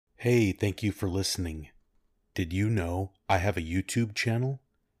Hey, thank you for listening. Did you know I have a YouTube channel?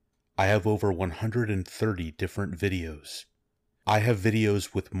 I have over 130 different videos. I have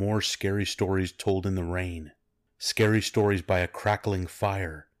videos with more scary stories told in the rain, scary stories by a crackling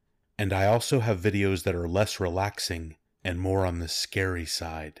fire, and I also have videos that are less relaxing and more on the scary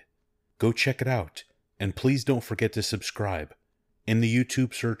side. Go check it out, and please don't forget to subscribe. In the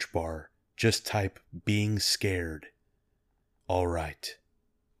YouTube search bar, just type "being scared." Alright,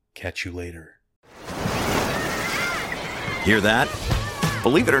 catch you later. Hear that?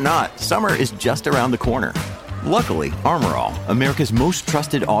 Believe it or not, summer is just around the corner. Luckily, Armor All, America's most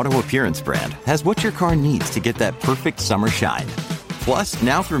trusted auto appearance brand, has what your car needs to get that perfect summer shine. Plus,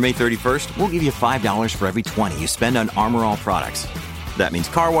 now through May 31st, we'll give you $5 for every $20 you spend on Armor All products. That means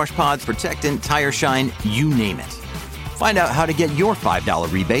car wash pods, protectant, tire shine, you name it. Find out how to get your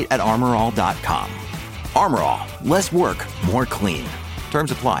 $5 rebate at armorall.com. Armor All, less work, more clean. Terms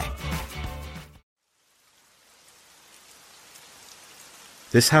apply.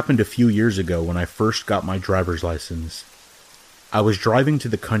 This happened a few years ago when I first got my driver's license. I was driving to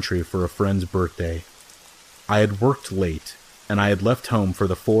the country for a friend's birthday. I had worked late, and I had left home for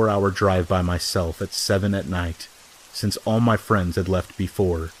the 4-hour drive by myself at 7 at night, since all my friends had left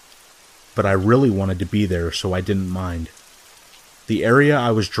before. But I really wanted to be there, so I didn't mind. The area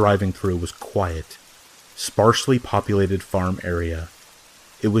I was driving through was quiet, sparsely populated farm area.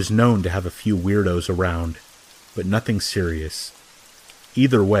 It was known to have a few weirdos around, but nothing serious.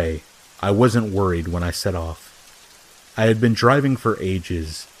 Either way, I wasn't worried when I set off. I had been driving for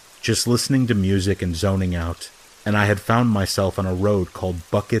ages, just listening to music and zoning out, and I had found myself on a road called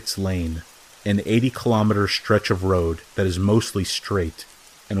Buckets Lane, an 80-kilometer stretch of road that is mostly straight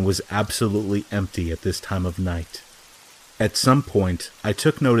and was absolutely empty at this time of night. At some point, I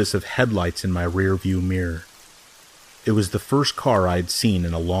took notice of headlights in my rearview mirror. It was the first car I had seen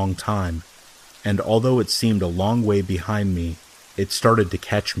in a long time, and although it seemed a long way behind me, it started to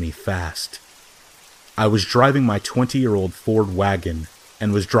catch me fast. I was driving my 20-year-old Ford wagon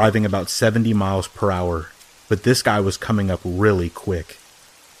and was driving about 70 miles per hour, but this guy was coming up really quick.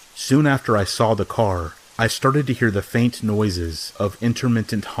 Soon after I saw the car, I started to hear the faint noises of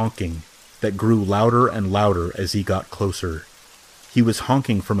intermittent honking that grew louder and louder as he got closer. He was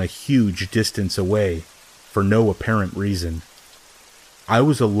honking from a huge distance away, for no apparent reason. I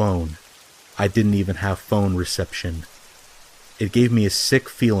was alone. I didn't even have phone reception. It gave me a sick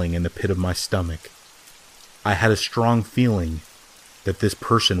feeling in the pit of my stomach. I had a strong feeling that this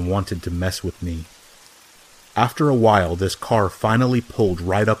person wanted to mess with me. After a while, this car finally pulled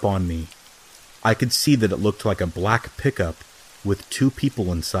right up on me. I could see that it looked like a black pickup with 2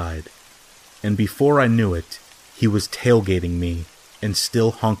 people inside, and before I knew it, he was tailgating me and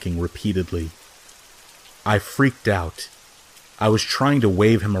still honking repeatedly. I freaked out. I was trying to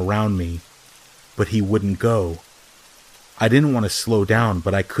wave him around me, but he wouldn't go. I didn't want to slow down,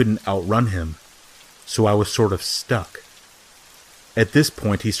 but I couldn't outrun him, so I was sort of stuck. At this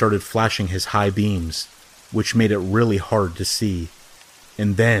point, he started flashing his high beams, which made it really hard to see.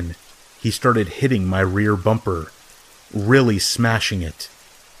 And then, he started hitting my rear bumper, really smashing it.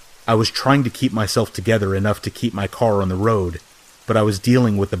 I was trying to keep myself together enough to keep my car on the road, but I was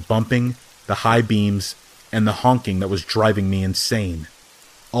dealing with the bumping, the high beams, and the honking that was driving me insane.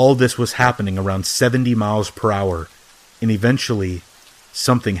 All this was happening around 70 miles per hour, and eventually,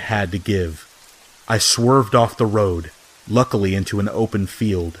 something had to give. I swerved off the road, luckily into an open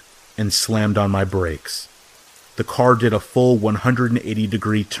field, and slammed on my brakes. The car did a full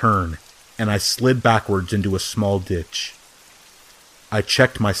 180-degree turn, and I slid backwards into a small ditch. I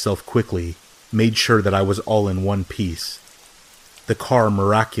checked myself quickly, made sure that I was all in one piece. The car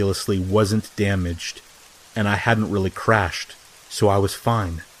miraculously wasn't damaged, and I hadn't really crashed, so I was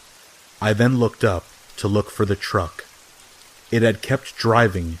fine. I then looked up to look for the truck. It had kept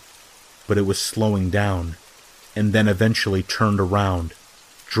driving, but it was slowing down, and then eventually turned around,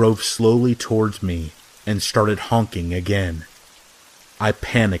 drove slowly towards me, and started honking again. I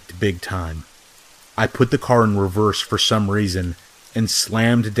panicked big time. I put the car in reverse for some reason, and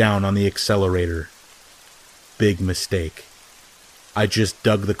slammed down on the accelerator. Big mistake. I just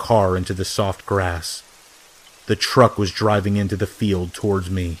dug the car into the soft grass. The truck was driving into the field towards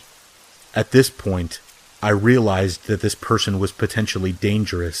me. At this point, I realized that this person was potentially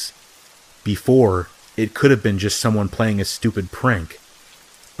dangerous. Before, it could have been just someone playing a stupid prank.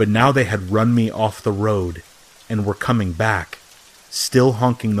 But now they had run me off the road, and were coming back, still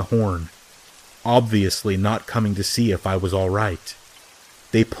honking the horn, obviously not coming to see if I was all right.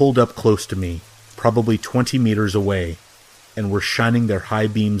 They pulled up close to me, probably 20 meters away, and were shining their high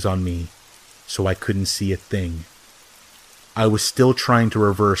beams on me, so I couldn't see a thing. I was still trying to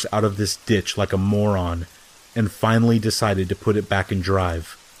reverse out of this ditch like a moron, and finally decided to put it back in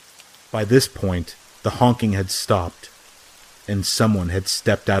drive. By this point, the honking had stopped, and someone had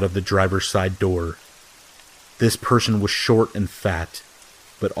stepped out of the driver's side door. This person was short and fat,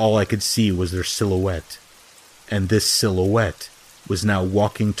 but all I could see was their silhouette, and this silhouette was now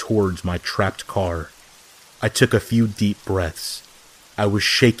walking towards my trapped car. I took a few deep breaths. I was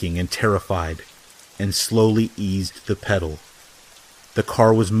shaking and terrified, and slowly eased the pedal. The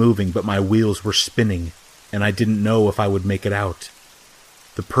car was moving, but my wheels were spinning, and I didn't know if I would make it out.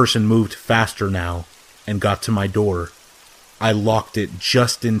 The person moved faster now, and got to my door. I locked it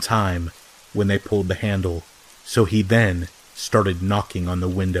just in time when they pulled the handle, so he then started knocking on the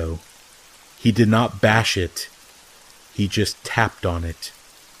window. He did not bash it. He just tapped on it,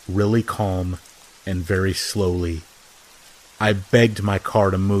 really calm and very slowly. I begged my car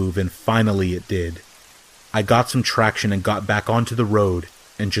to move, and finally it did. I got some traction and got back onto the road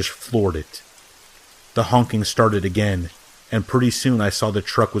and just floored it. The honking started again, and pretty soon I saw the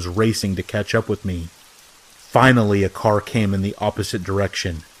truck was racing to catch up with me. Finally, a car came in the opposite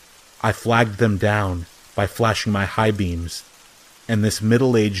direction. I flagged them down by flashing my high beams, and this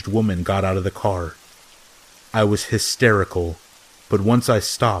middle-aged woman got out of the car. I was hysterical, but once I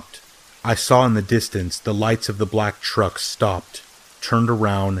stopped, I saw in the distance the lights of the black truck stopped, turned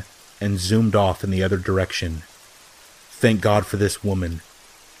around, and zoomed off in the other direction. Thank God for this woman.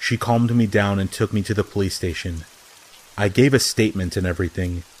 She calmed me down and took me to the police station. I gave a statement and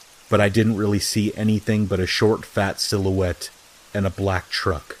everything, but I didn't really see anything but a short, fat silhouette and a black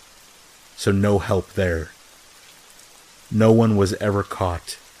truck. So no help there. No one was ever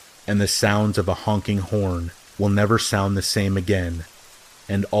caught, and the sounds of a honking horn will never sound the same again,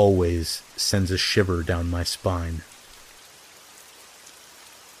 and always sends a shiver down my spine.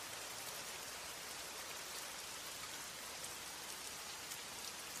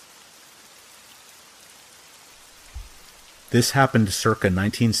 This happened circa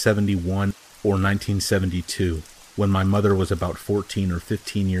 1971 or 1972, when my mother was about 14 or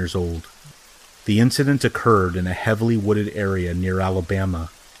 15 years old. The incident occurred in a heavily wooded area near Alabama,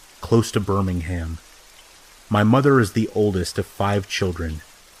 close to Birmingham. My mother is the oldest of 5 children.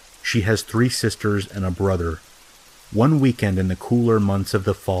 She has 3 sisters and a brother. One weekend in the cooler months of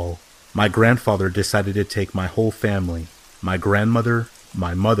the fall, my grandfather decided to take my whole family, my grandmother,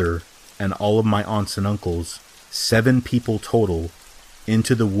 my mother, and all of my aunts and uncles, 7 people total,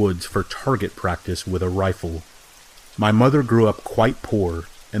 into the woods for target practice with a rifle. My mother grew up quite poor,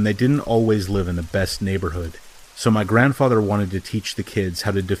 and they didn't always live in the best neighborhood, so my grandfather wanted to teach the kids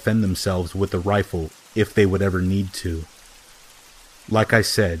how to defend themselves with a rifle if they would ever need to. Like I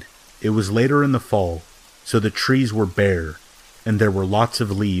said, it was later in the fall, so the trees were bare, and there were lots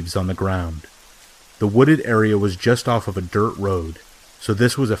of leaves on the ground. The wooded area was just off of a dirt road, so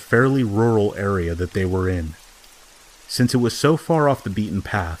this was a fairly rural area that they were in. Since it was so far off the beaten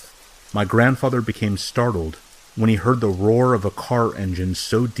path, my grandfather became startled when he heard the roar of a car engine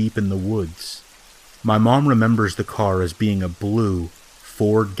so deep in the woods. My mom remembers the car as being a blue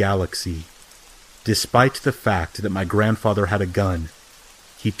Ford Galaxy. Despite the fact that my grandfather had a gun,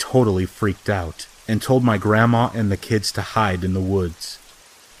 he totally freaked out and told my grandma and the kids to hide in the woods.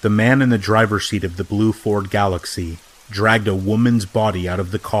 The man in the driver's seat of the blue Ford Galaxy dragged a woman's body out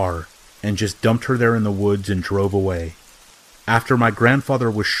of the car and just dumped her there in the woods and drove away. After my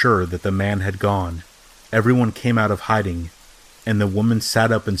grandfather was sure that the man had gone, everyone came out of hiding, and the woman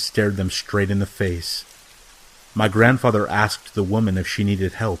sat up and stared them straight in the face. My grandfather asked the woman if she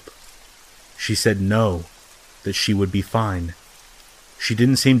needed help. She said no, that she would be fine. She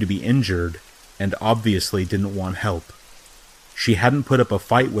didn't seem to be injured, and obviously didn't want help. She hadn't put up a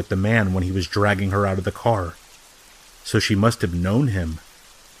fight with the man when he was dragging her out of the car, so she must have known him.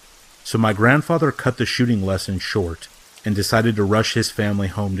 So my grandfather cut the shooting lesson short and decided to rush his family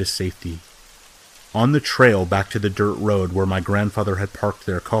home to safety. On the trail back to the dirt road where my grandfather had parked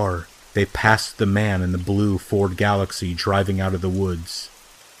their car, they passed the man in the blue Ford Galaxy driving out of the woods.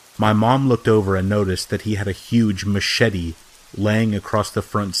 My mom looked over and noticed that he had a huge machete laying across the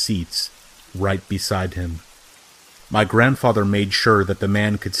front seats, right beside him. My grandfather made sure that the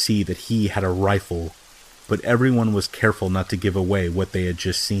man could see that he had a rifle, but everyone was careful not to give away what they had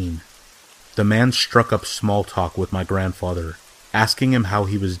just seen. The man struck up small talk with my grandfather, asking him how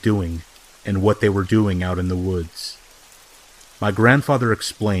he was doing and what they were doing out in the woods. My grandfather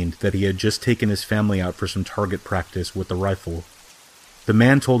explained that he had just taken his family out for some target practice with the rifle. The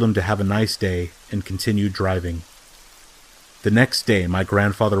man told him to have a nice day and continued driving. The next day, my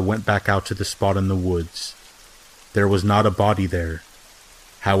grandfather went back out to the spot in the woods. There was not a body there.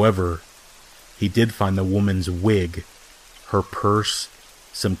 However, he did find the woman's wig, her purse,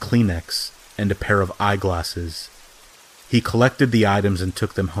 some Kleenex, and a pair of eyeglasses. He collected the items and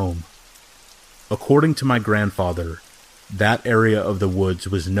took them home. According to my grandfather, that area of the woods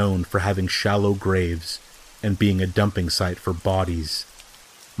was known for having shallow graves and being a dumping site for bodies.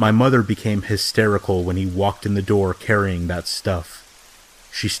 My mother became hysterical when he walked in the door carrying that stuff.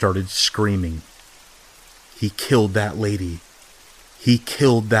 She started screaming, "He killed that lady! He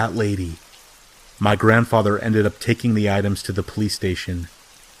killed that lady!" My grandfather ended up taking the items to the police station,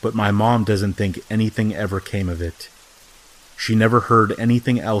 but my mom doesn't think anything ever came of it. She never heard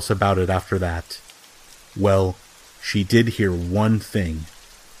anything else about it after that. Well, she did hear one thing.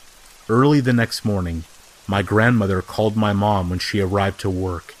 Early the next morning, my grandmother called my mom when she arrived to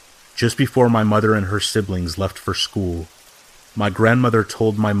work, just before my mother and her siblings left for school. My grandmother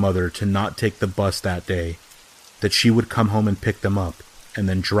told my mother to not take the bus that day, that she would come home and pick them up, and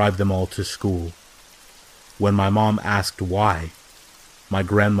then drive them all to school. When my mom asked why, my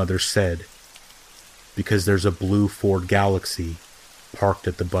grandmother said, "Because there's a blue Ford Galaxy parked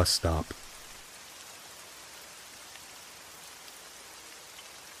at the bus stop."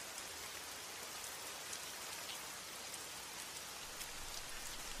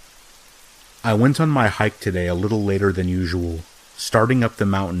 I went on my hike today a little later than usual, starting up the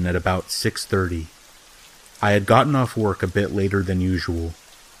mountain at about 6:30. I had gotten off work a bit later than usual,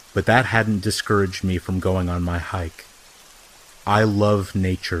 but that hadn't discouraged me from going on my hike. I love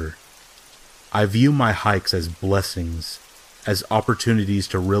nature. I view my hikes as blessings, as opportunities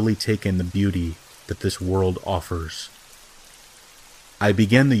to really take in the beauty that this world offers. I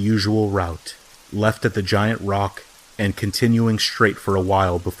began the usual route, left at the giant rock, and continuing straight for a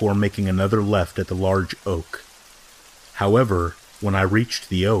while before making another left at the large oak. However, when I reached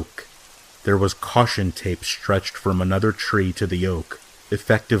the oak, there was caution tape stretched from another tree to the oak,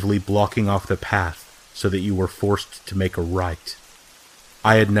 effectively blocking off the path so that you were forced to make a right.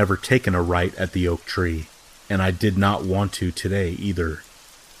 I had never taken a right at the oak tree, and I did not want to today either.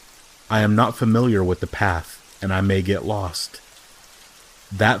 I am not familiar with the path, and I may get lost.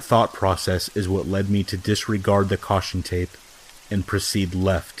 That thought process is what led me to disregard the caution tape and proceed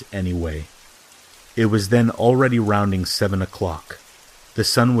left anyway. It was then already rounding 7 o'clock. The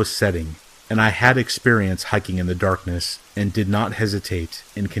sun was setting, and I had experience hiking in the darkness and did not hesitate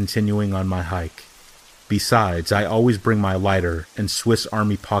in continuing on my hike. Besides, I always bring my lighter and Swiss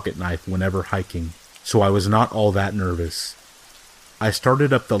Army pocket knife whenever hiking, so I was not all that nervous. I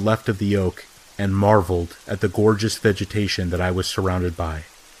started up the left of the oak and marveled at the gorgeous vegetation that I was surrounded by.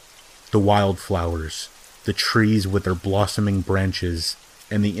 The wildflowers, the trees with their blossoming branches,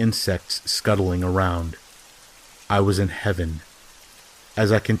 and the insects scuttling around. I was in heaven.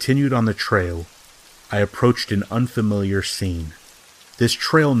 As I continued on the trail, I approached an unfamiliar scene. This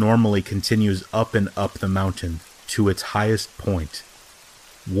trail normally continues up and up the mountain to its highest point.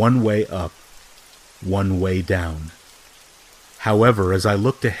 One way up, one way down. However, as I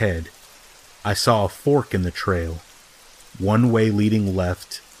looked ahead, I saw a fork in the trail, one way leading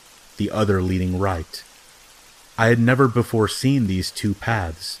left, the other leading right. I had never before seen these two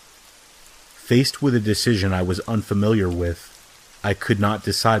paths. Faced with a decision I was unfamiliar with, I could not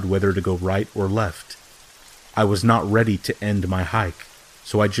decide whether to go right or left. I was not ready to end my hike,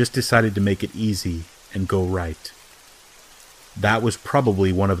 so I just decided to make it easy and go right. That was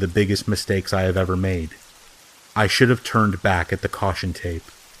probably one of the biggest mistakes I have ever made. I should have turned back at the caution tape.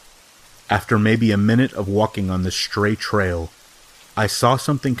 After maybe a minute of walking on the stray trail, I saw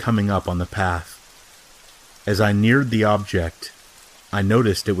something coming up on the path. As I neared the object, I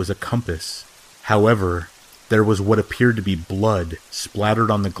noticed it was a compass. However, there was what appeared to be blood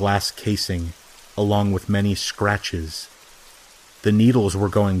splattered on the glass casing, along with many scratches. The needles were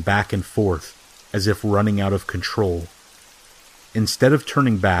going back and forth, as if running out of control. Instead of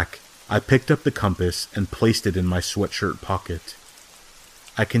turning back, I picked up the compass and placed it in my sweatshirt pocket.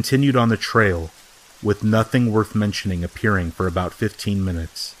 I continued on the trail, with nothing worth mentioning appearing for about 15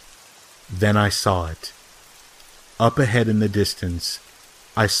 minutes. Then I saw it. Up ahead in the distance,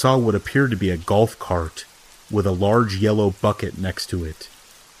 I saw what appeared to be a golf cart with a large yellow bucket next to it.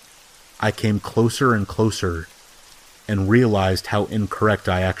 I came closer and closer, and realized how incorrect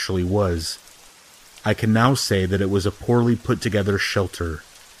I actually was. I can now say that it was a poorly put together shelter,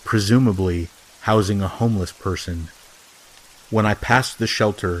 presumably housing a homeless person. When I passed the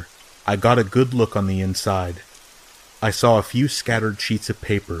shelter, I got a good look on the inside. I saw a few scattered sheets of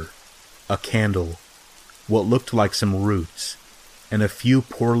paper, a candle, what looked like some roots, and a few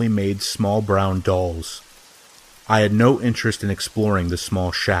poorly made small brown dolls. I had no interest in exploring the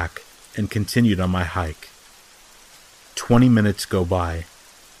small shack, and continued on my hike. 20 minutes go by.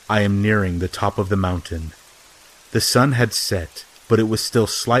 I am nearing the top of the mountain. The sun had set, but it was still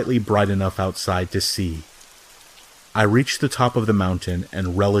slightly bright enough outside to see. I reached the top of the mountain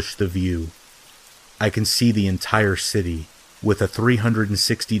and relished the view. I can see the entire city, with a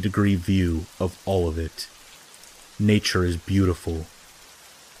 360-degree view of all of it. Nature is beautiful.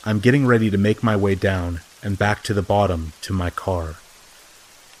 I'm getting ready to make my way down and back to the bottom to my car.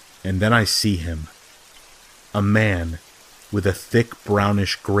 And then I see him. A man with a thick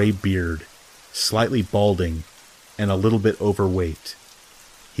brownish gray beard, slightly balding, and a little bit overweight.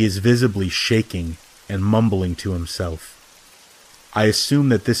 He is visibly shaking and mumbling to himself. I assume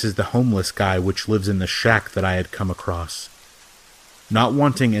that this is the homeless guy which lives in the shack that I had come across. Not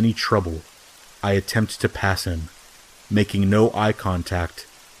wanting any trouble, I attempt to pass him, making no eye contact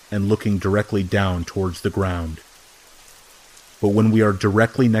and looking directly down towards the ground. But when we are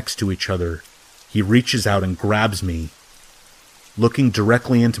directly next to each other, he reaches out and grabs me. Looking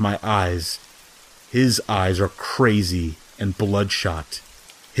directly into my eyes, his eyes are crazy and bloodshot.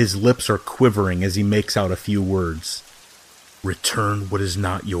 His lips are quivering as he makes out a few words. "Return what is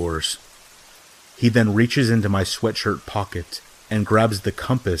not yours." He then reaches into my sweatshirt pocket and grabs the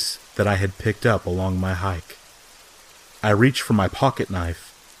compass that I had picked up along my hike. I reach for my pocket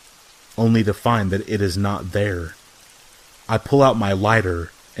knife, only to find that it is not there. I pull out my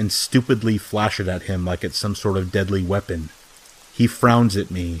lighter and stupidly flash it at him like it's some sort of deadly weapon. He frowns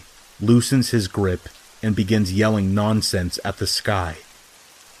at me, loosens his grip, and begins yelling nonsense at the sky.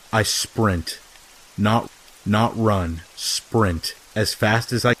 I sprint, not run, sprint, as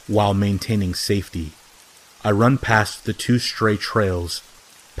fast as I can while maintaining safety. I run past the 2 stray trails,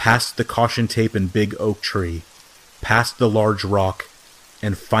 past the caution tape and big oak tree, past the large rock,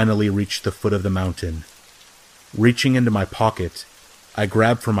 and finally reach the foot of the mountain. Reaching into my pocket, I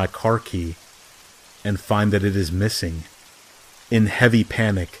grab for my car key and find that it is missing. In heavy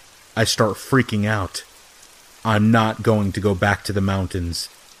panic, I start freaking out. I'm not going to go back to the mountains,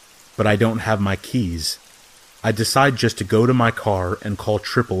 but I don't have my keys. I decide just to go to my car and call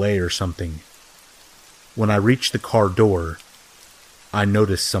AAA or something. When I reach the car door, I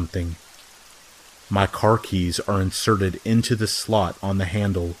notice something. My car keys are inserted into the slot on the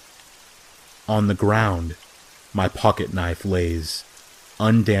handle. On the ground, my pocket knife lays,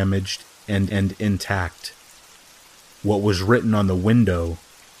 undamaged and intact. What was written on the window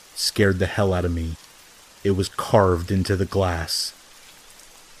scared the hell out of me. It was carved into the glass.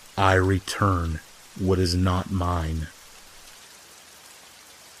 I return what is not mine.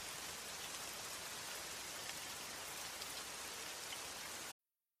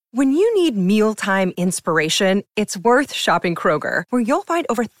 When you need mealtime inspiration, it's worth shopping Kroger, where you'll find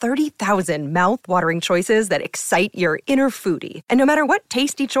over 30,000 mouth-watering choices that excite your inner foodie. And no matter what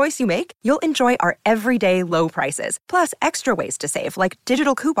tasty choice you make, you'll enjoy our everyday low prices, plus extra ways to save, like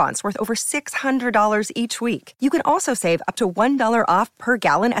digital coupons worth over $600 each week. You can also save up to $1 off per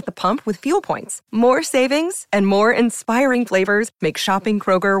gallon at the pump with fuel points. More savings and more inspiring flavors make shopping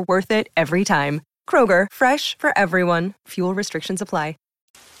Kroger worth it every time. Kroger, fresh for everyone. Fuel restrictions apply.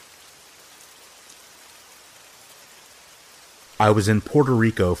 I was in Puerto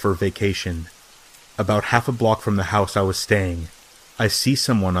Rico for vacation. About half a block from the house I was staying, I see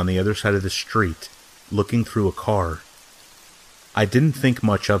someone on the other side of the street, looking through a car. I didn't think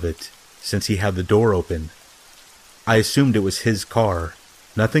much of it, since he had the door open. I assumed it was his car,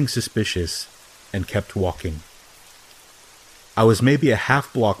 nothing suspicious, and kept walking. I was maybe a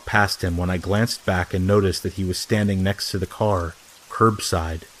half block past him when I glanced back and noticed that he was standing next to the car,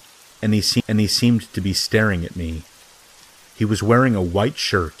 curbside, and he seemed to be staring at me. He was wearing a white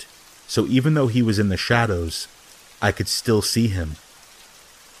shirt, so even though he was in the shadows, I could still see him.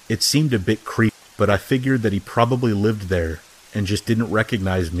 It seemed a bit creepy, but I figured that he probably lived there and just didn't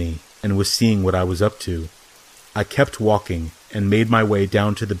recognize me and was seeing what I was up to. I kept walking and made my way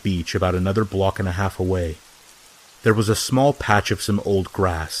down to the beach about another block and a half away. There was a small patch of some old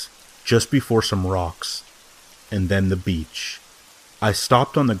grass, just before some rocks, and then the beach. I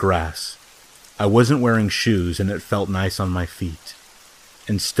stopped on the grass. I wasn't wearing shoes and it felt nice on my feet,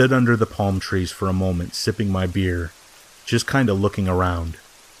 and stood under the palm trees for a moment sipping my beer, just kinda looking around,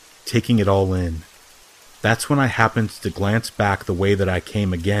 taking it all in. That's when I happened to glance back the way that I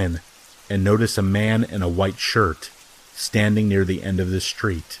came again and notice a man in a white shirt standing near the end of the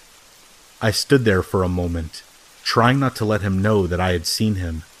street. I stood there for a moment, trying not to let him know that I had seen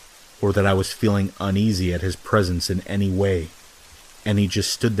him, or that I was feeling uneasy at his presence in any way, and he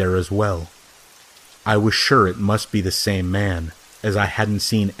just stood there as well. I was sure it must be the same man, as I hadn't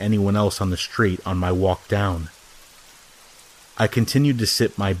seen anyone else on the street on my walk down. I continued to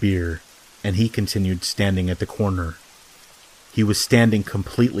sip my beer, and he continued standing at the corner. He was standing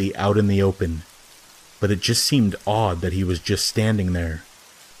completely out in the open. but it just seemed odd that he was just standing there.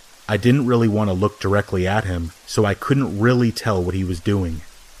 I didn't really want to look directly at him, so I couldn't really tell what he was doing.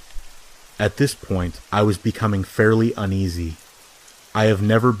 At this point, I was becoming fairly uneasy. I have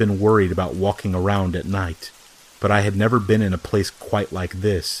never been worried about walking around at night, but I had never been in a place quite like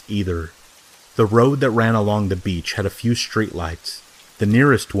this, either. The road that ran along the beach had a few streetlights. The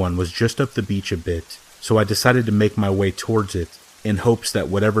nearest one was just up the beach a bit, so I decided to make my way towards it, in hopes that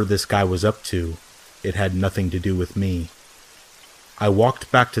whatever this guy was up to, it had nothing to do with me. I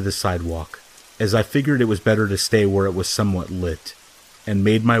walked back to the sidewalk, as I figured it was better to stay where it was somewhat lit, and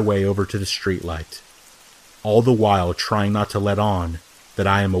made my way over to the streetlight, all the while trying not to let on that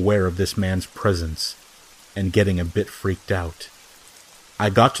I am aware of this man's presence, and getting a bit freaked out.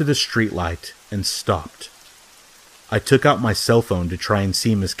 I got to the streetlight and stopped. I took out my cell phone to try and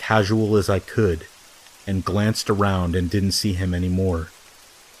seem as casual as I could, and glanced around and didn't see him anymore.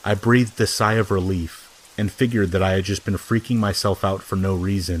 I breathed a sigh of relief, and figured that I had just been freaking myself out for no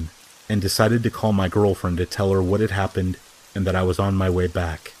reason, and decided to call my girlfriend to tell her what had happened and that I was on my way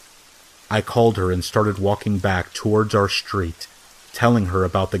back. I called her and started walking back towards our street, telling her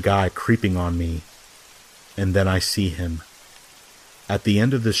about the guy creeping on me. And then I see him. At the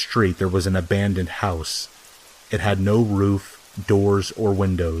end of the street there was an abandoned house. It had no roof, doors, or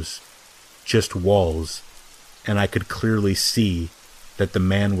windows, just walls, and I could clearly see that the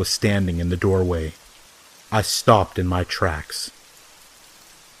man was standing in the doorway. I stopped in my tracks.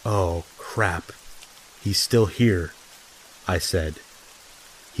 "Oh, crap. He's still here," I said.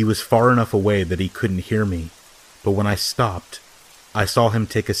 He was far enough away that he couldn't hear me, but when I stopped, I saw him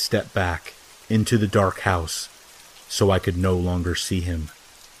take a step back into the dark house, so I could no longer see him.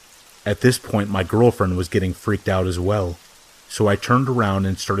 At this point, my girlfriend was getting freaked out as well, so I turned around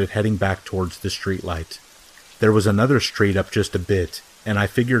and started heading back towards the streetlight. There was another street up just a bit, and I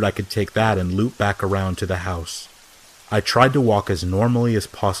figured I could take that and loop back around to the house. I tried to walk as normally as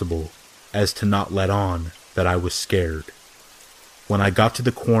possible, as to not let on that I was scared. When I got to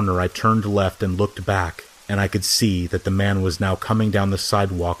the corner, I turned left and looked back, and I could see that the man was now coming down the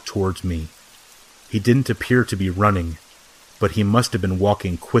sidewalk towards me. He didn't appear to be running, but he must have been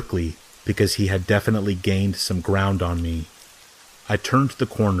walking quickly because he had definitely gained some ground on me. I turned the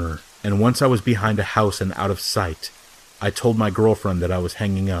corner, and once I was behind a house and out of sight, I told my girlfriend that I was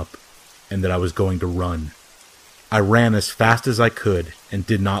hanging up and that I was going to run. I ran as fast as I could and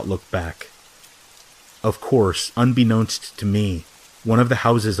did not look back. Of course, unbeknownst to me, one of the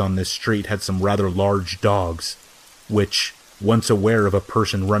houses on this street had some rather large dogs, which, once aware of a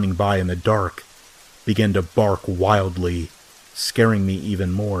person running by in the dark, began to bark wildly, scaring me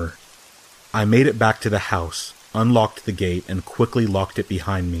even more. I made it back to the house, unlocked the gate, and quickly locked it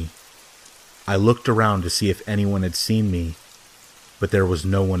behind me. I looked around to see if anyone had seen me, but there was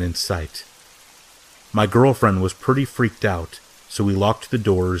no one in sight. My girlfriend was pretty freaked out, so we locked the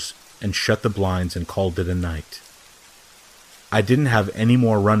doors and shut the blinds and called it a night. I didn't have any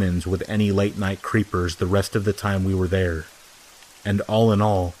more run-ins with any late-night creepers the rest of the time we were there, and all in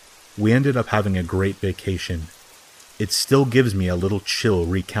all, we ended up having a great vacation. It still gives me a little chill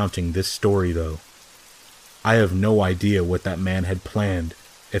recounting this story, though. I have no idea what that man had planned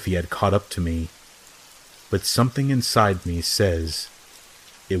if he had caught up to me, but something inside me says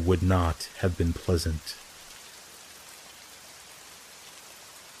it would not have been pleasant.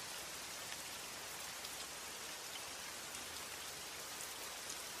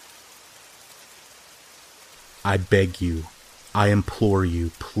 I beg you, I implore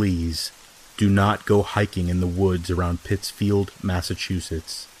you, please, do not go hiking in the woods around Pittsfield,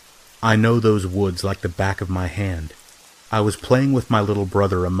 Massachusetts. I know those woods like the back of my hand. I was playing with my little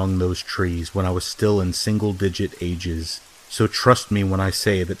brother among those trees when I was still in single-digit ages, so trust me when I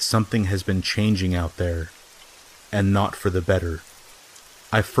say that something has been changing out there, and not for the better.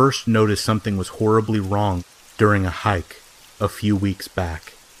 I first noticed something was horribly wrong during a hike a few weeks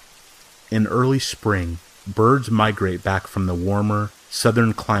back. In early spring, birds migrate back from the warmer,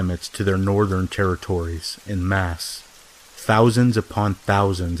 southern climates to their northern territories en masse. Thousands upon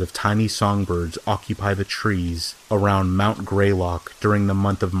thousands of tiny songbirds occupy the trees around Mount Greylock during the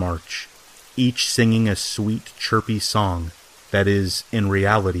month of March, each singing a sweet, chirpy song that is, in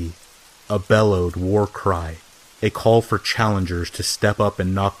reality, a bellowed war cry, a call for challengers to step up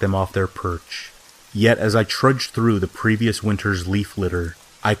and knock them off their perch. Yet as I trudged through the previous winter's leaf litter,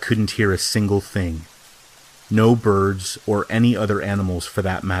 I couldn't hear a single thing. No birds, or any other animals for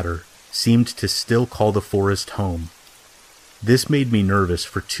that matter, seemed to still call the forest home. This made me nervous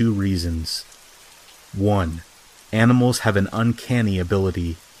for two reasons. 1. Animals have an uncanny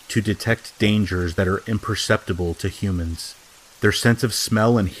ability to detect dangers that are imperceptible to humans. Their sense of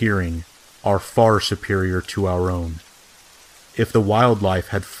smell and hearing are far superior to our own. If the wildlife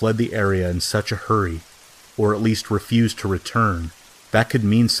had fled the area in such a hurry, or at least refused to return, that could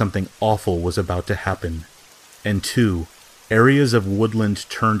mean something awful was about to happen. And 2, areas of woodland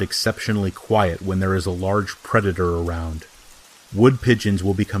turned exceptionally quiet when there is a large predator around. Wood pigeons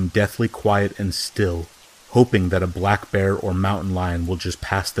will become deathly quiet and still, hoping that a black bear or mountain lion will just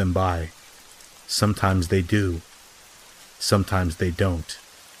pass them by. Sometimes they do. Sometimes they don't.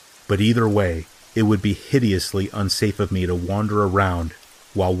 But either way, it would be hideously unsafe of me to wander around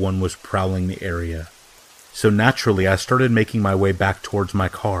while one was prowling the area. So naturally, I started making my way back towards my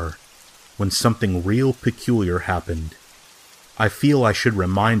car, when something real peculiar happened. I feel I should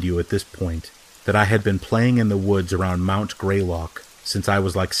remind you at this point that I had been playing in the woods around Mount Greylock since I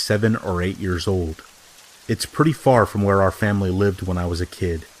was like 7 or 8 years old. It's pretty far from where our family lived when I was a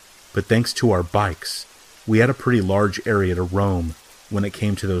kid, but thanks to our bikes, we had a pretty large area to roam when it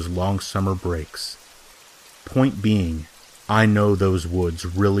came to those long summer breaks. Point being, I know those woods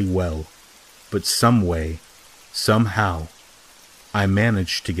really well, but some way, somehow, I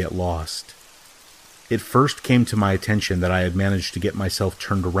managed to get lost. It first came to my attention that I had managed to get myself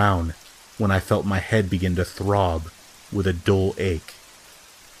turned around when I felt my head begin to throb with a dull ache.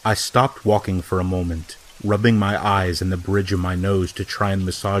 I stopped walking for a moment, rubbing my eyes and the bridge of my nose to try and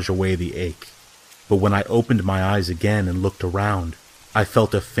massage away the ache. But when I opened my eyes again and looked around, I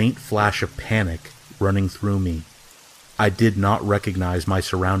felt a faint flash of panic running through me. I did not recognize my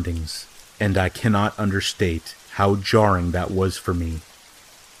surroundings, and I cannot understate how jarring that was for me.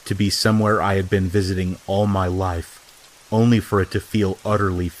 To be somewhere I had been visiting all my life, only for it to feel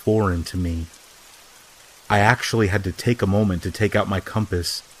utterly foreign to me. I actually had to take a moment to take out my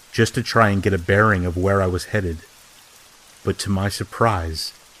compass just to try and get a bearing of where I was headed. But to my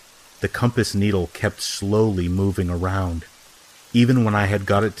surprise, the compass needle kept slowly moving around. Even when I had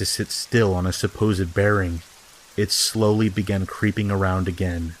got it to sit still on a supposed bearing, it slowly began creeping around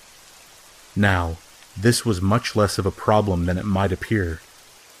again. Now, this was much less of a problem than it might appear.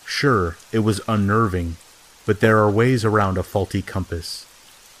 Sure, it was unnerving, but there are ways around a faulty compass.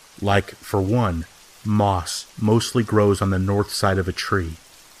 Like, for one, moss mostly grows on the north side of a tree,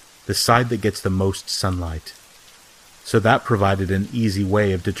 the side that gets the most sunlight. So that provided an easy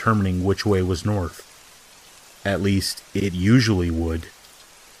way of determining which way was north. At least, it usually would,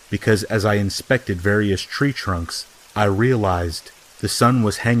 because as I inspected various tree trunks, I realized the sun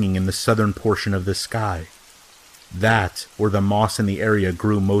was hanging in the southern portion of the sky. That, or the moss in the area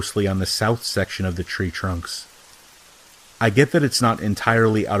grew mostly on the south section of the tree trunks. I get that it's not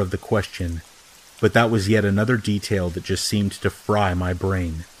entirely out of the question, but that was yet another detail that just seemed to fry my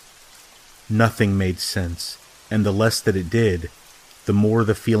brain. Nothing made sense, and the less that it did, the more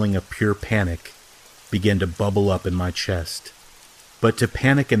the feeling of pure panic began to bubble up in my chest. But to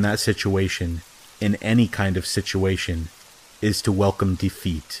panic in that situation, in any kind of situation, is to welcome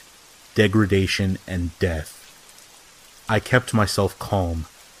defeat, degradation, and death. I kept myself calm,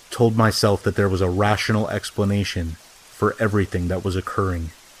 told myself that there was a rational explanation for everything that was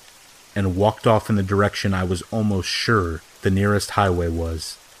occurring, and walked off in the direction I was almost sure the nearest highway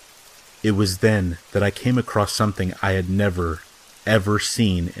was. It was then that I came across something I had never, ever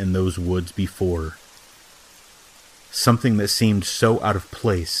seen in those woods before. Something that seemed so out of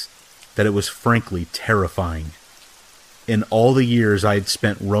place that it was frankly terrifying. In all the years I had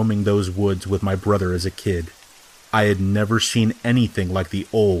spent roaming those woods with my brother as a kid, I had never seen anything like the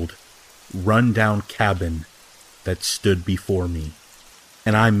old, run-down cabin that stood before me.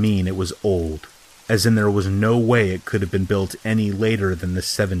 And I mean it was old, as in there was no way it could have been built any later than the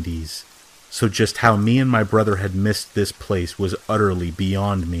 70s. So just how me and my brother had missed this place was utterly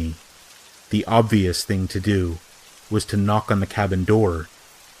beyond me. The obvious thing to do was to knock on the cabin door,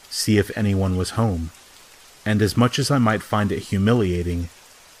 see if anyone was home, and as much as I might find it humiliating,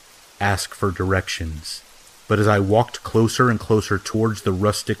 ask for directions. But as I walked closer and closer towards the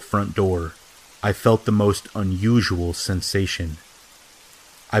rustic front door, I felt the most unusual sensation.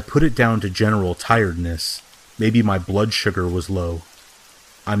 I put it down to general tiredness. Maybe my blood sugar was low.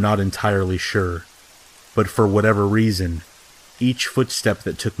 I'm not entirely sure. But for whatever reason, each footstep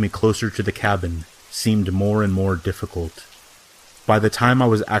that took me closer to the cabin seemed more and more difficult. By the time I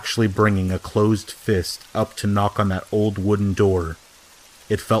was actually bringing a closed fist up to knock on that old wooden door,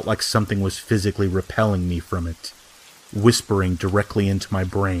 it felt like something was physically repelling me from it, whispering directly into my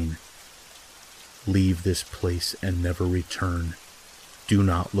brain, "Leave this place and never return. Do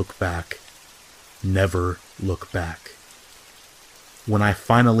not look back. Never look back." When I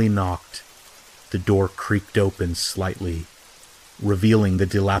finally knocked, the door creaked open slightly, revealing the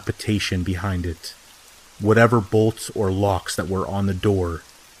dilapidation behind it. Whatever bolts or locks that were on the door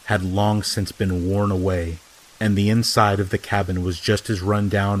had long since been worn away, and the inside of the cabin was just as run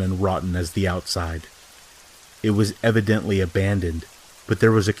down and rotten as the outside. It was evidently abandoned, but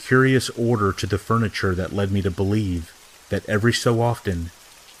there was a curious order to the furniture that led me to believe that every so often,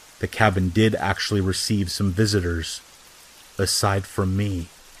 the cabin did actually receive some visitors, aside from me.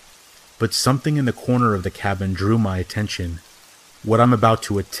 But something in the corner of the cabin drew my attention. What I'm about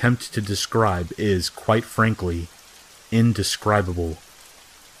to attempt to describe is, quite frankly, indescribable.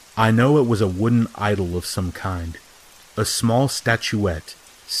 I know it was a wooden idol of some kind. A small statuette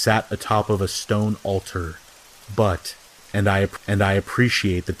sat atop of a stone altar, but, and I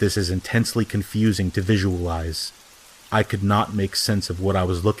appreciate that this is intensely confusing to visualize, I could not make sense of what I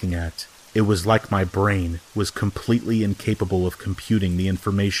was looking at. It was like my brain was completely incapable of computing the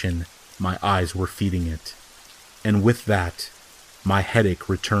information my eyes were feeding it. And with that, my headache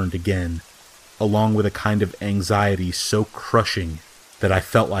returned again, along with a kind of anxiety so crushing that I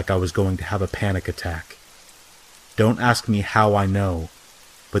felt like I was going to have a panic attack. Don't ask me how I know,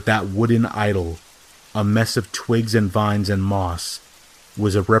 but that wooden idol, a mess of twigs and vines and moss,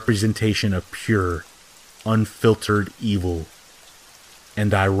 was a representation of pure, unfiltered evil,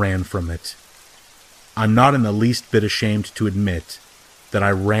 and I ran from it. I'm not in the least bit ashamed to admit that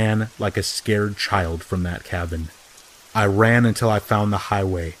I ran like a scared child from that cabin. I ran until I found the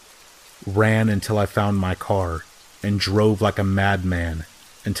highway, ran until I found my car, and drove like a madman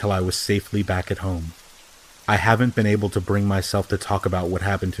until I was safely back at home. I haven't been able to bring myself to talk about what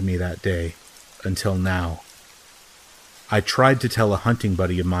happened to me that day, until now. I tried to tell a hunting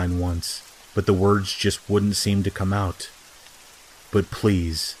buddy of mine once, but the words just wouldn't seem to come out. But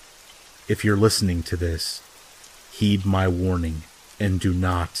please, if you're listening to this, heed my warning and do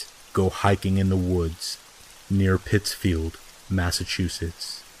not go hiking in the woods near Pittsfield,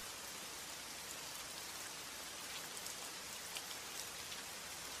 Massachusetts.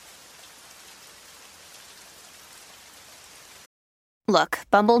 Look,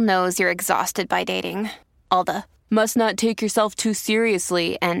 Bumble knows you're exhausted by dating. All the, must not take yourself too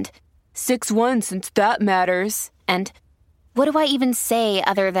seriously, and 6'1" since that matters, and what do I even say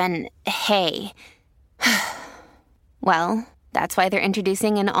other than, hey? Well, that's why they're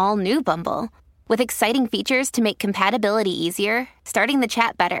introducing an all-new Bumble, with exciting features to make compatibility easier, starting the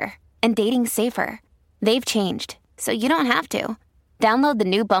chat better, and dating safer. They've changed, so you don't have to. Download the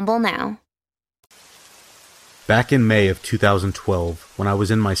new Bumble now. Back in May of 2012, when I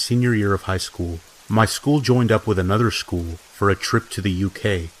was in my senior year of high school, my school joined up with another school for a trip to the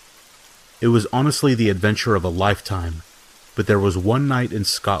UK. It was honestly the adventure of a lifetime, but there was one night in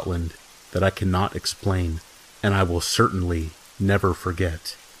Scotland that I cannot explain, and I will certainly never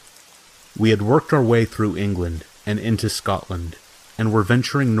forget. We had worked our way through England and into Scotland, and were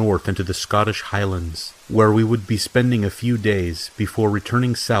venturing north into the Scottish Highlands, where we would be spending a few days before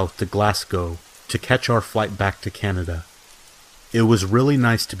returning south to Glasgow to catch our flight back to Canada. It was really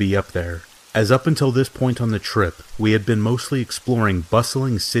nice to be up there, as up until this point on the trip, we had been mostly exploring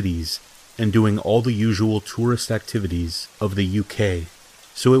bustling cities and doing all the usual tourist activities of the UK,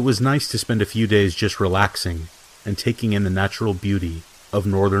 so it was nice to spend a few days just relaxing and taking in the natural beauty of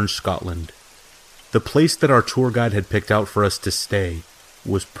northern Scotland. The place that our tour guide had picked out for us to stay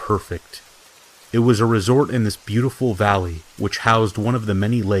was perfect. It was a resort in this beautiful valley which housed one of the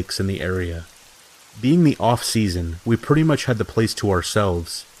many lakes in the area. Being the off-season, we pretty much had the place to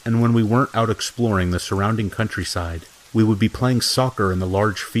ourselves, and when we weren't out exploring the surrounding countryside, we would be playing soccer in the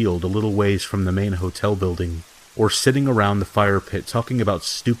large field a little ways from the main hotel building, or sitting around the fire pit talking about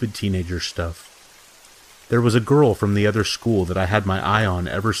stupid teenager stuff. There was a girl from the other school that I had my eye on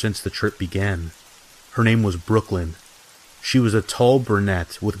ever since the trip began. Her name was Brooklyn. She was a tall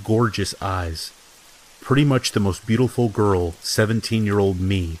brunette with gorgeous eyes. Pretty much the most beautiful girl 17-year-old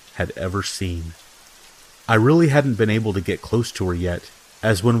me had ever seen. I really hadn't been able to get close to her yet,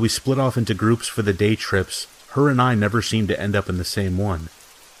 as when we split off into groups for the day trips, her and I never seemed to end up in the same one.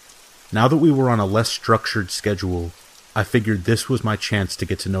 Now that we were on a less structured schedule, I figured this was my chance to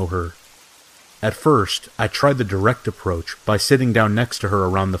get to know her. At first, I tried the direct approach by sitting down next to her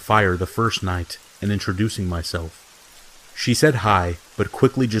around the fire the first night and introducing myself. She said hi, but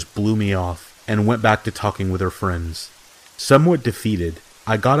quickly just blew me off and went back to talking with her friends. Somewhat defeated,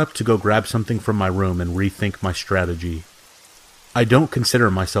 I got up to go grab something from my room and rethink my strategy. I don't consider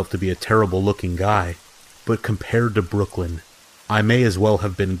myself to be a terrible-looking guy, but compared to Brooklyn, I may as well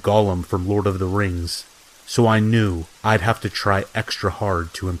have been Gollum from Lord of the Rings, so I knew I'd have to try extra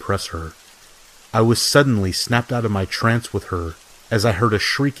hard to impress her. I was suddenly snapped out of my trance with her as I heard a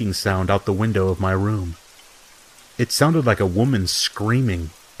shrieking sound out the window of my room. It sounded like a woman screaming,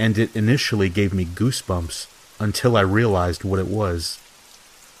 and it initially gave me goosebumps until I realized what it was.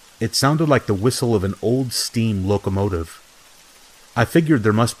 It sounded like the whistle of an old steam locomotive. I figured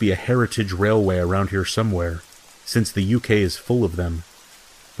there must be a heritage railway around here somewhere, since the UK is full of them.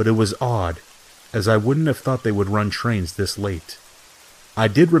 But it was odd, as I wouldn't have thought they would run trains this late. I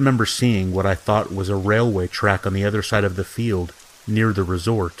did remember seeing what I thought was a railway track on the other side of the field, near the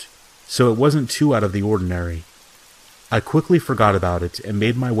resort, so it wasn't too out of the ordinary. I quickly forgot about it and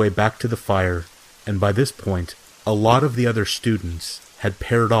made my way back to the fire, and by this point, a lot of the other students had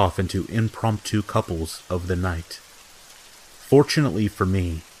paired off into impromptu couples of the night. Fortunately for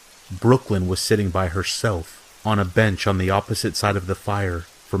me, Brooklyn was sitting by herself on a bench on the opposite side of the fire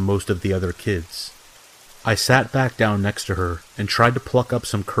from most of the other kids. I sat back down next to her and tried to pluck up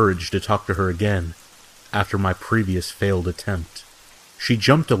some courage to talk to her again after my previous failed attempt. She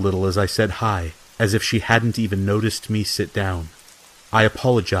jumped a little as I said hi, as if she hadn't even noticed me sit down. I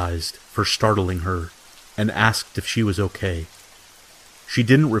apologized for startling her and asked if she was okay. She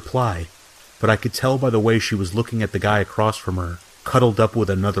didn't reply, but I could tell by the way she was looking at the guy across from her, cuddled up with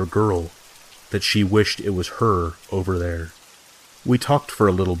another girl, that she wished it was her over there. We talked for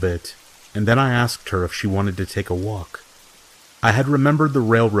a little bit, and then I asked her if she wanted to take a walk. I had remembered the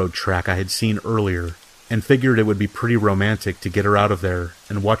railroad track I had seen earlier, and figured it would be pretty romantic to get her out of there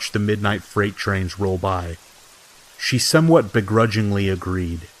and watch the midnight freight trains roll by. She somewhat begrudgingly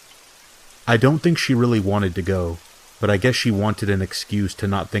agreed. I don't think she really wanted to go, but I guess she wanted an excuse to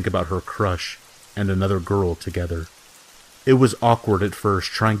not think about her crush and another girl together. It was awkward at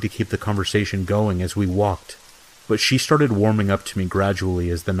first trying to keep the conversation going as we walked, but she started warming up to me gradually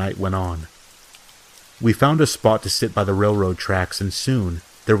as the night went on. We found a spot to sit by the railroad tracks, and soon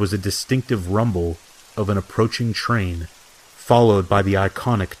there was a distinctive rumble of an approaching train, followed by the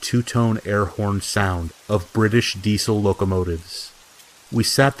iconic two-tone air horn sound of British diesel locomotives. We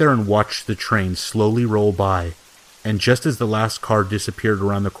sat there and watched the train slowly roll by, and just as the last car disappeared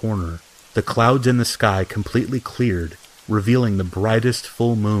around the corner, the clouds in the sky completely cleared, revealing the brightest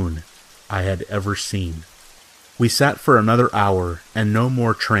full moon I had ever seen. We sat for another hour, and no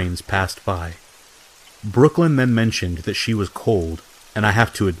more trains passed by. Brooklyn then mentioned that she was cold, and I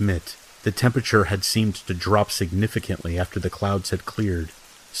have to admit, the temperature had seemed to drop significantly after the clouds had cleared,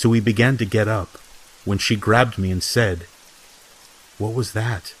 so we began to get up, when she grabbed me and said, "What was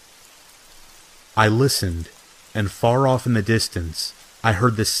that?" I listened, and far off in the distance, I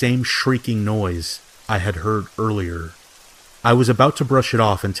heard the same shrieking noise I had heard earlier. I was about to brush it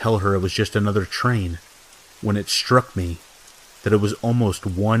off and tell her it was just another train, when it struck me that it was almost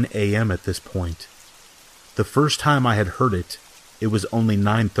 1 a.m. at this point. The first time I had heard it, it was only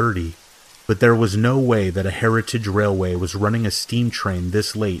 9:30, but there was no way that a heritage railway was running a steam train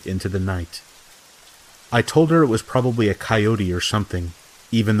this late into the night. I told her it was probably a coyote or something,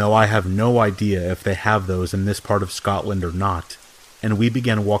 even though I have no idea if they have those in this part of Scotland or not, and we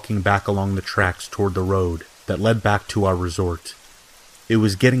began walking back along the tracks toward the road that led back to our resort. It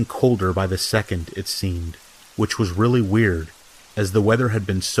was getting colder by the second, it seemed, which was really weird, as the weather had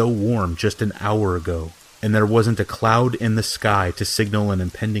been so warm just an hour ago, and there wasn't a cloud in the sky to signal an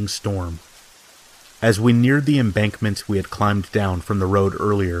impending storm. As we neared the embankment we had climbed down from the road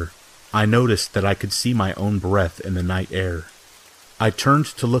earlier, I noticed that I could see my own breath in the night air. I turned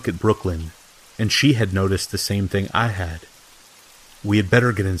to look at Brooklyn, and she had noticed the same thing I had. "We had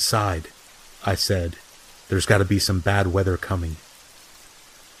better get inside," I said. "There's got to be some bad weather coming."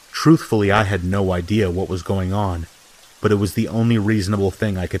 Truthfully, I had no idea what was going on, but it was the only reasonable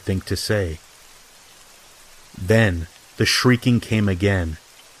thing I could think to say. Then, the shrieking came again,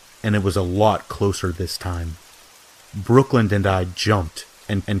 and it was a lot closer this time. Brooklyn and I jumped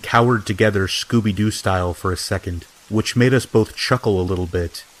and cowered together Scooby-Doo style for a second, which made us both chuckle a little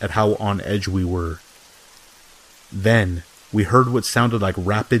bit at how on edge we were. Then, we heard what sounded like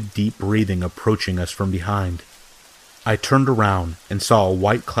rapid, deep breathing approaching us from behind. I turned around and saw a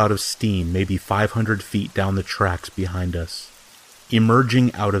white cloud of steam maybe 500 feet down the tracks behind us.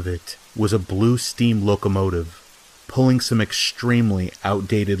 Emerging out of it was a blue steam locomotive, pulling some extremely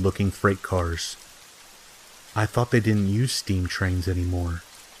outdated-looking freight cars. "I thought they didn't use steam trains anymore,"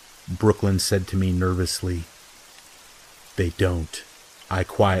 Brooklyn said to me nervously. "They don't," I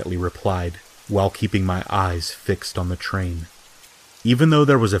quietly replied, while keeping my eyes fixed on the train. Even though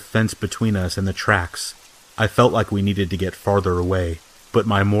there was a fence between us and the tracks, I felt like we needed to get farther away, but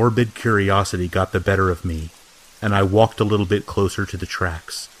my morbid curiosity got the better of me, and I walked a little bit closer to the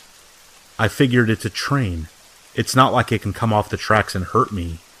tracks. I figured it's a train. It's not like it can come off the tracks and hurt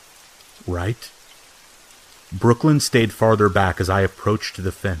me, right? Brooklyn stayed farther back as I approached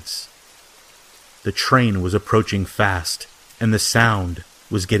the fence. The train was approaching fast, and the sound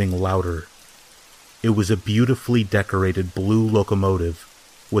was getting louder. It was a beautifully decorated blue locomotive,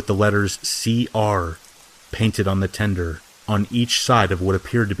 with the letters CR painted on the tender on each side of what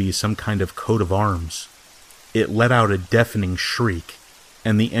appeared to be some kind of coat of arms. It let out a deafening shriek,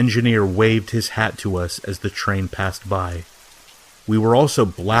 and the engineer waved his hat to us as the train passed by. We were also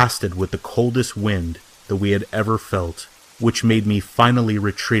blasted with the coldest wind that we had ever felt, which made me finally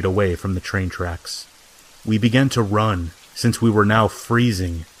retreat away from the train tracks. We began to run, since we were now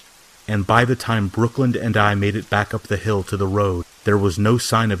freezing, and by the time Brooklyn and I made it back up the hill to the road, there was no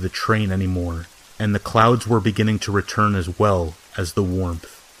sign of the train anymore, and the clouds were beginning to return as well as the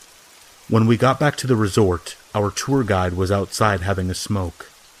warmth. When we got back to the resort, our tour guide was outside having a smoke.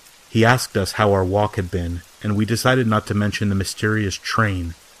 He asked us how our walk had been, and we decided not to mention the mysterious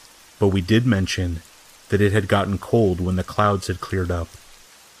train, but we did mention that it had gotten cold when the clouds had cleared up.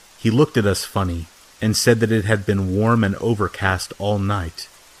 He looked at us funny, and said that it had been warm and overcast all night,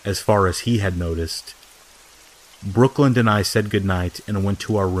 as far as he had noticed. Brooklyn and I said goodnight and went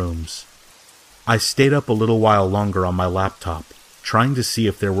to our rooms. I stayed up a little while longer on my laptop, trying to see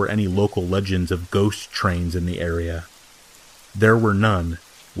if there were any local legends of ghost trains in the area. There were none,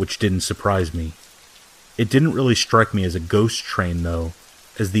 which didn't surprise me. It didn't really strike me as a ghost train, though,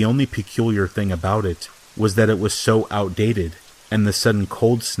 as the only peculiar thing about it was that it was so outdated, and the sudden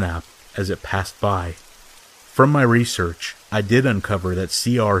cold snap as it passed by. From my research, I did uncover that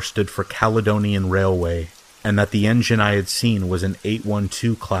CR stood for Caledonian Railway, and that the engine I had seen was an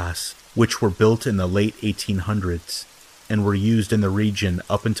 812 class, which were built in the late 1800s, and were used in the region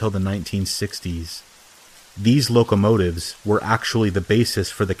up until the 1960s. These locomotives were actually the basis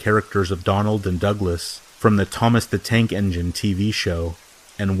for the characters of Donald and Douglas from the Thomas the Tank Engine TV show,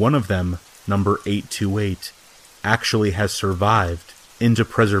 and one of them, number 828, actually has survived into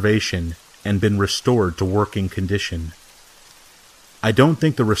preservation and been restored to working condition. I don't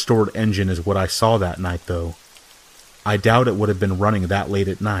think the restored engine is what I saw that night, though. I doubt it would have been running that late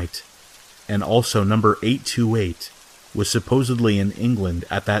at night, and also number 828 was supposedly in England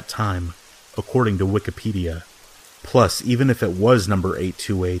at that time, according to Wikipedia. Plus, even if it was number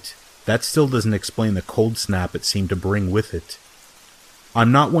 828, that still doesn't explain the cold snap it seemed to bring with it.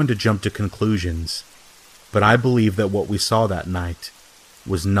 I'm not one to jump to conclusions, but I believe that what we saw that night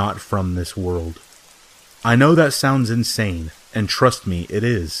was not from this world. I know that sounds insane, and trust me, it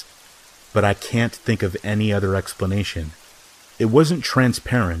is, but I can't think of any other explanation. It wasn't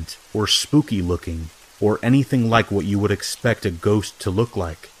transparent, or spooky looking, or anything like what you would expect a ghost to look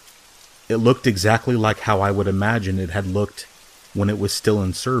like. It looked exactly like how I would imagine it had looked when it was still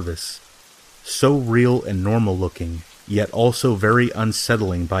in service. So real and normal looking, yet also very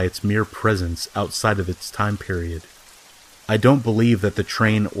unsettling by its mere presence outside of its time period. I don't believe that the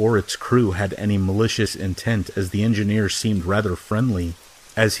train or its crew had any malicious intent, as the engineer seemed rather friendly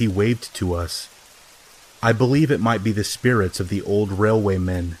as he waved to us. I believe it might be the spirits of the old railway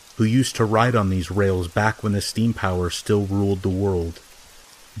men who used to ride on these rails back when the steam power still ruled the world.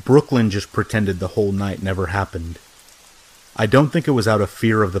 Brooklyn just pretended the whole night never happened. I don't think it was out of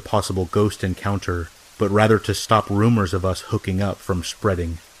fear of the possible ghost encounter, but rather to stop rumors of us hooking up from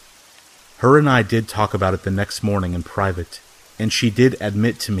spreading. Her and I did talk about it the next morning in private, and she did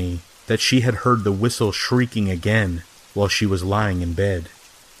admit to me that she had heard the whistle shrieking again while she was lying in bed.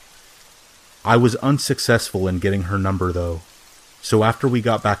 I was unsuccessful in getting her number, though, so after we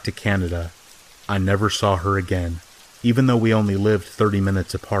got back to Canada, I never saw her again, even though we only lived 30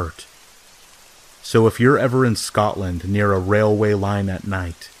 minutes apart. So if you're ever in Scotland near a railway line at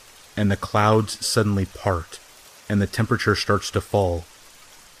night, and the clouds suddenly part, and the temperature starts to fall,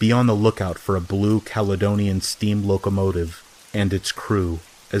 be on the lookout for a blue Caledonian steam locomotive and its crew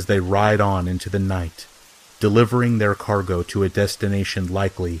as they ride on into the night, delivering their cargo to a destination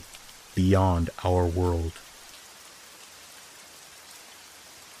likely beyond our world.